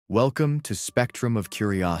Welcome to Spectrum of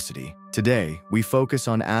Curiosity. Today, we focus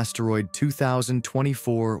on asteroid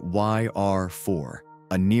 2024 YR4,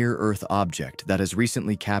 a near-Earth object that has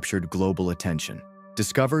recently captured global attention.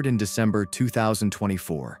 Discovered in December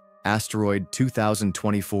 2024, asteroid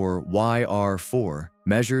 2024 YR4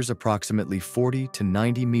 measures approximately 40 to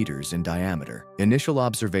 90 meters in diameter. Initial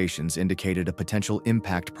observations indicated a potential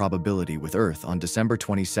impact probability with Earth on December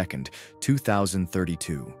 22,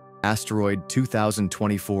 2032. Asteroid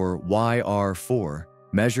 2024 YR4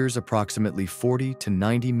 measures approximately 40 to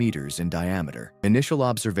 90 meters in diameter. Initial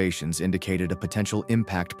observations indicated a potential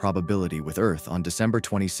impact probability with Earth on December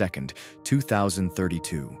 22,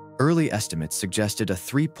 2032. Early estimates suggested a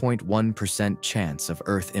 3.1% chance of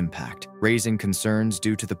Earth impact, raising concerns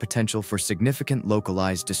due to the potential for significant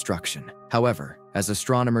localized destruction. However, as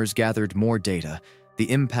astronomers gathered more data,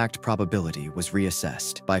 the impact probability was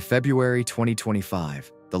reassessed. By February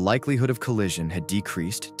 2025, the likelihood of collision had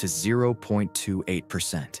decreased to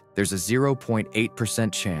 0.28%. There's a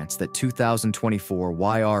 0.8% chance that 2024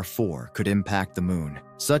 YR4 could impact the Moon.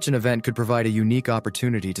 Such an event could provide a unique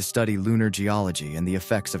opportunity to study lunar geology and the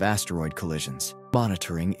effects of asteroid collisions.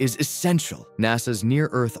 Monitoring is essential. NASA's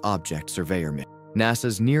Near-Earth Object Surveyor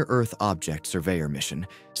mission,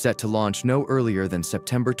 set to launch no earlier than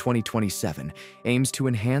September 2027, aims to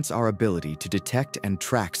enhance our ability to detect and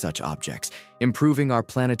track such objects, improving our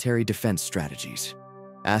planetary defense strategies.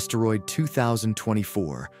 Asteroid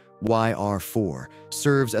 2024 YR4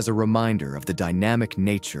 serves as a reminder of the dynamic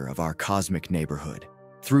nature of our cosmic neighborhood.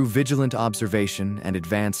 Through vigilant observation and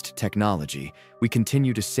advanced technology, we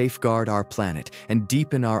continue to safeguard our planet and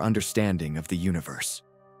deepen our understanding of the universe.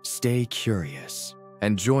 Stay curious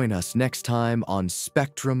and join us next time on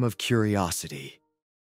Spectrum of Curiosity.